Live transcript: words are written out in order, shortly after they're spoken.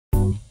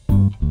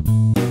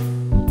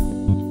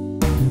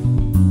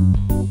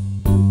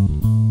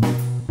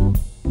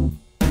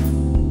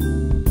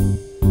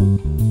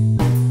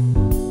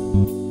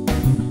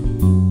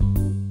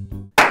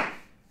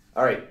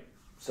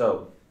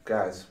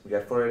We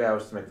got 48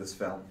 hours to make this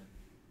film.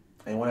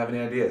 Anyone have any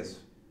ideas?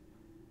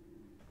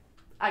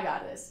 I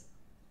got this.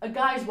 A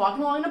guy's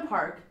walking along in a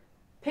park,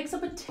 picks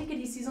up a ticket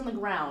he sees on the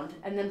ground,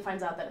 and then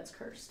finds out that it's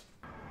cursed.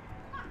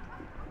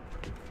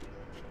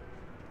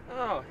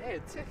 Oh, hey, a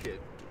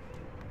ticket.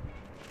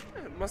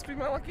 It must be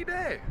my lucky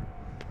day.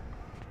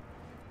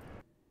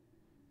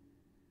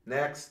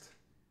 Next.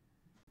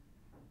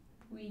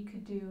 We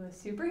could do a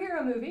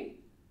superhero movie.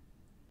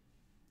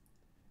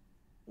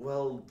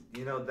 Well,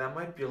 you know, that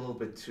might be a little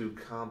bit too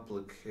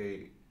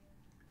complicated.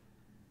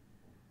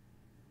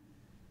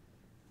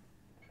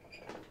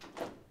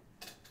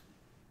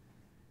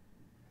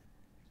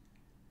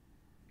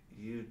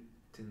 You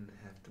didn't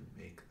have to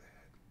make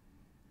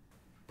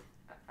that.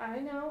 I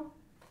know.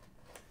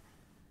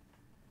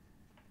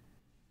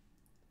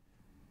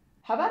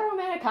 How about a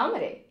romantic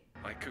comedy?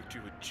 I cooked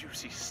you a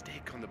juicy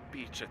steak on the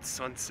beach at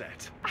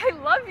sunset. I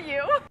love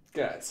you!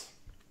 Guys,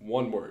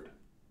 one word.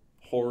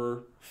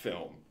 Horror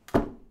film.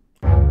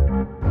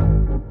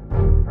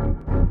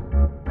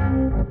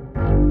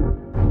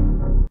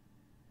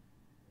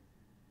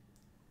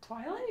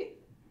 Twilight?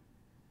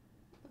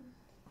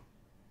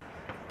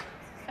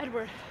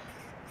 Edward.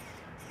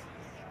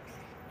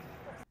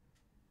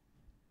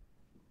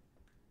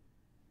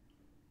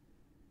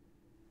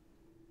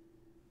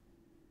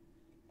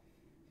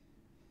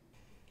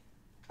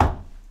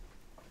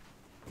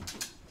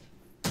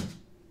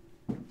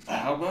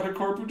 How about a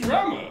corporate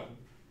drama?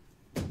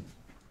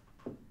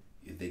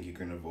 You think you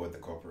can avoid the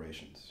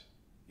corporations?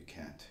 You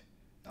can't.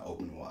 Now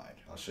open wide.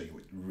 I'll show you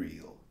what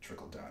real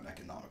trickle-down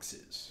economics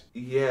is.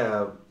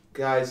 Yeah,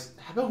 guys,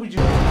 how about we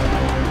just...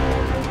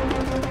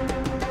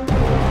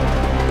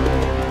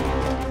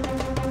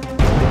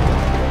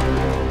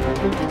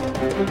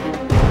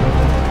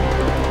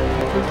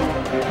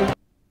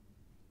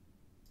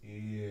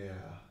 Yeah.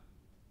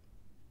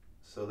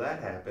 So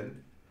that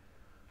happened.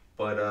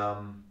 But,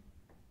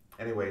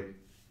 anyway,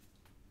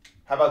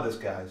 how about this,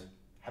 guys?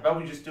 How about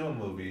we just do a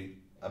movie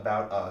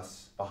about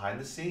us, behind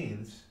the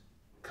scenes,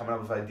 coming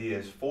up with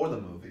ideas for the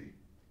movie?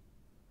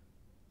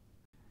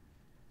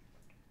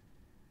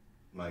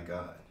 My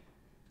God.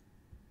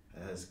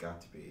 That has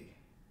got to be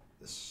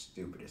the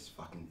stupidest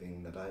fucking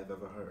thing that I have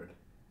ever heard.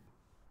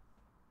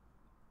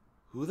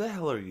 Who the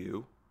hell are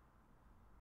you?